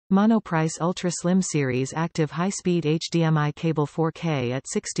Monoprice Ultra Slim Series Active High-Speed HDMI Cable 4K at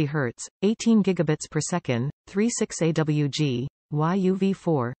 60 Hz, 18 gigabits per second, 36 AWG, YUV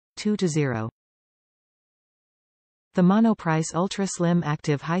 4, 2-0. The Monoprice Ultra Slim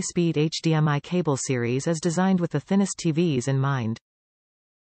Active High-Speed HDMI Cable Series is designed with the thinnest TVs in mind.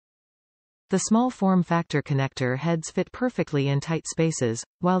 The small form factor connector heads fit perfectly in tight spaces,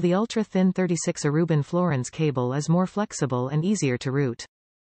 while the ultra-thin 36 Aruban Florence cable is more flexible and easier to route.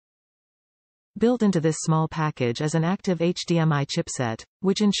 Built into this small package is an active HDMI chipset,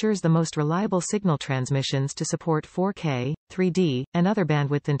 which ensures the most reliable signal transmissions to support 4K, 3D, and other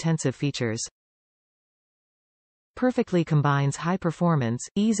bandwidth-intensive features. Perfectly combines high performance,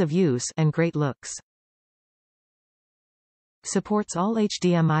 ease of use, and great looks. Supports all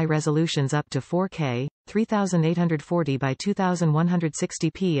HDMI resolutions up to 4K, 3840 by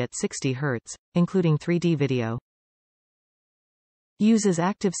 2160p at 60 Hz, including 3D video. Uses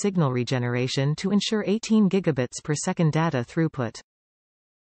active signal regeneration to ensure 18 gigabits per second data throughput.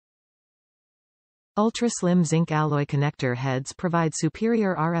 Ultra-slim zinc alloy connector heads provide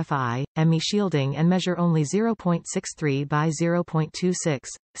superior RFI, ME shielding and measure only 0.63 by 0.26,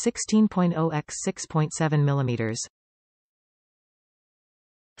 16.0 x 6.7 mm.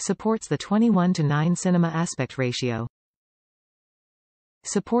 Supports the 21:9 cinema aspect ratio.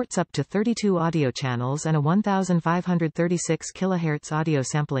 Supports up to 32 audio channels and a 1536 kHz audio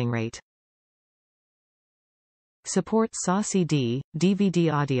sampling rate. Supports SAW CD,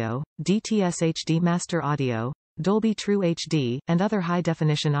 DVD audio, DTS HD Master Audio, Dolby True HD, and other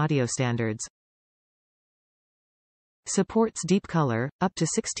high-definition audio standards. Supports deep color, up to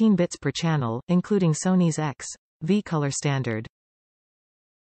 16 bits per channel, including Sony's X/V color standard.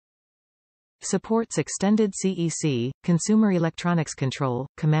 Supports extended CEC, consumer electronics control,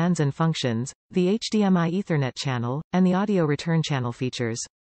 commands and functions, the HDMI Ethernet channel, and the audio return channel features.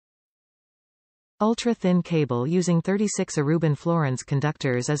 Ultra-thin cable using 36 Aruban Florence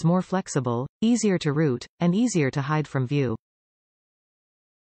conductors is more flexible, easier to route, and easier to hide from view.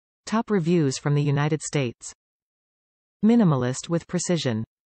 Top reviews from the United States. Minimalist with precision.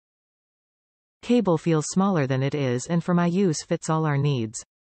 Cable feels smaller than it is and for my use fits all our needs.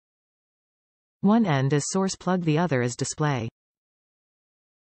 One end is source plug, the other is display.